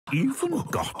even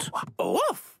got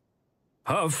Woof!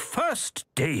 her first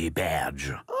day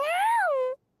badge.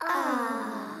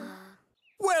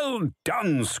 Well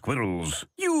done, squirrels.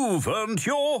 You've earned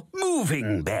your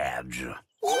moving badge.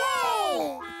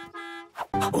 Yay!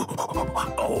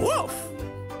 Woof!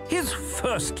 His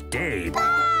first day.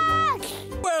 Bark!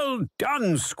 Well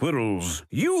done, squirrels.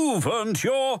 You've earned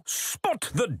your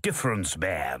Spot the Difference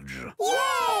badge.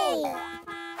 Yay!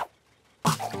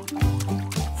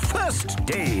 First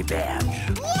day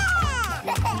badge. Yeah!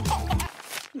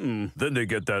 Then they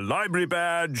get their library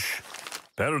badge.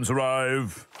 Parents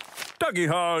arrive. Duggee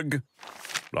hug.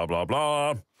 Blah, blah,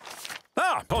 blah.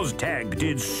 Tag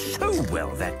did so well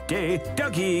that day,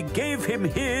 Duggee gave him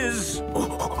his...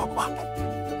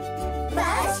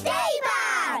 First day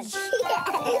badge!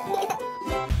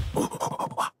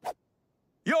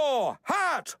 Your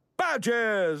hat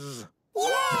badges!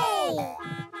 Yay!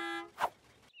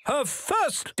 her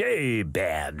first day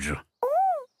badge.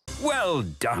 Well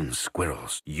done,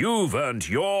 squirrels. You've earned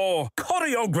your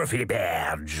choreography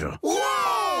badge.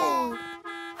 Yay!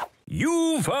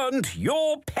 You've earned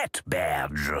your pet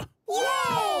badge.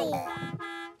 Yay!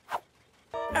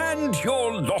 And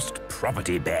your lost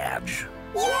property badge.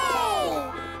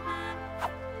 Yay!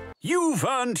 You've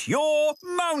earned your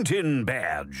mountain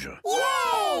badge.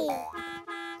 Yay!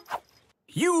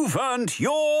 You've earned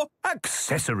your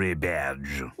accessory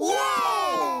badge.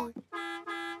 Yay!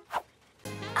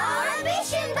 Our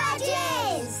ambition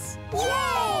badges!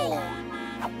 Yay!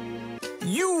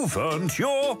 You've earned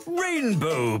your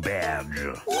rainbow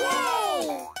badge.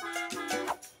 Yay!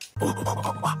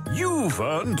 You've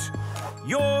earned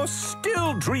your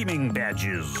still dreaming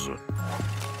badges.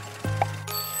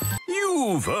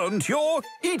 You've earned your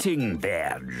eating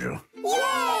badge.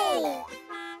 Yay!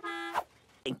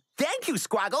 Thank you,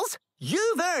 Squaggles.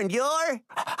 You've earned your...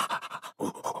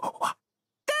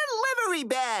 delivery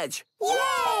badge.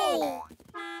 Yay!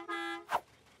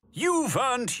 You've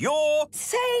earned your...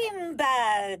 Same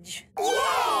badge.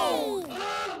 Yay!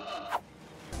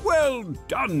 Well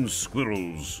done,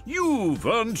 squirrels. You've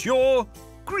earned your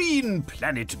Green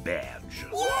Planet badge.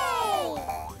 Yay!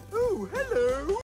 Oh, hello.